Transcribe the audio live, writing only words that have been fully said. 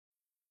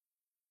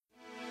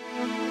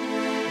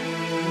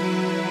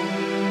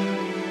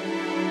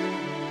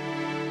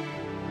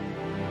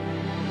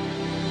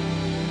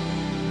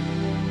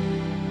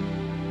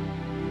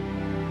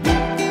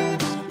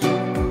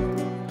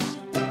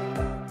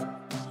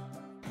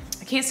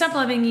Can't Stop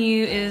Loving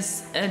You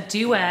is a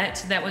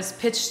duet that was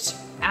pitched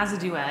as a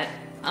duet.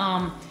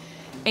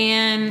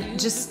 And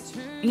just,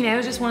 you know,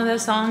 just one of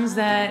those songs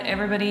that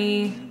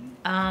everybody,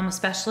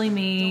 especially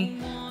me,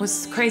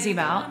 was crazy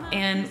about.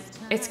 And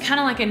it's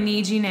kind of like a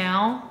Need You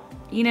Now,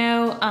 you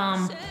know,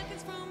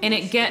 and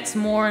it gets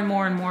more and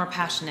more and more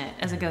passionate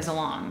as it goes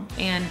along.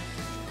 And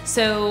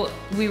so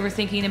we were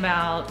thinking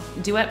about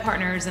duet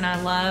partners, and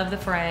I love the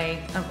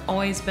Fray. I've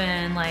always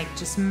been like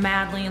just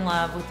madly in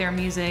love with their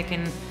music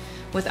and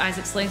with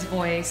Isaac Slade's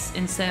voice.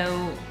 And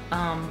so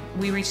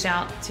we reached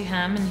out to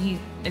him, and he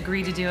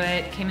agreed to do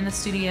it, came in the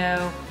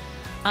studio.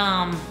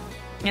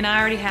 And I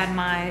already had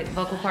my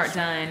vocal part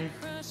done,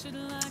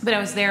 but I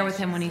was there with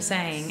him when he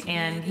sang,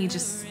 and he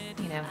just,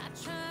 you know,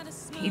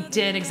 he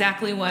did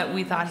exactly what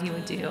we thought he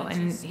would do,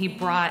 and he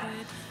brought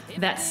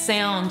that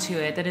sound to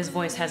it that his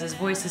voice has. His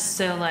voice is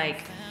so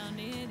like,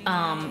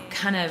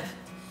 kind of,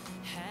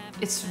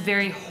 it's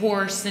very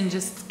hoarse and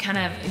just kind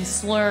of, he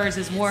slurs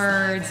his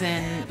words,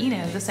 and, you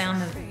know, the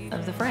sound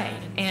of the Fray.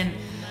 And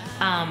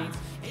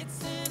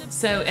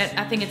so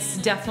I think it's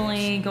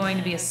definitely going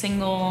to be a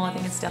single. I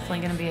think it's definitely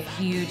going to be a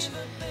huge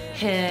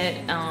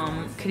hit.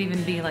 Could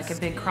even be like a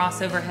big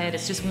crossover hit.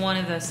 It's just one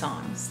of those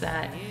songs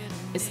that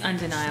is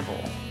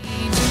undeniable.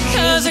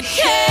 'Cause I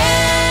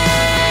can't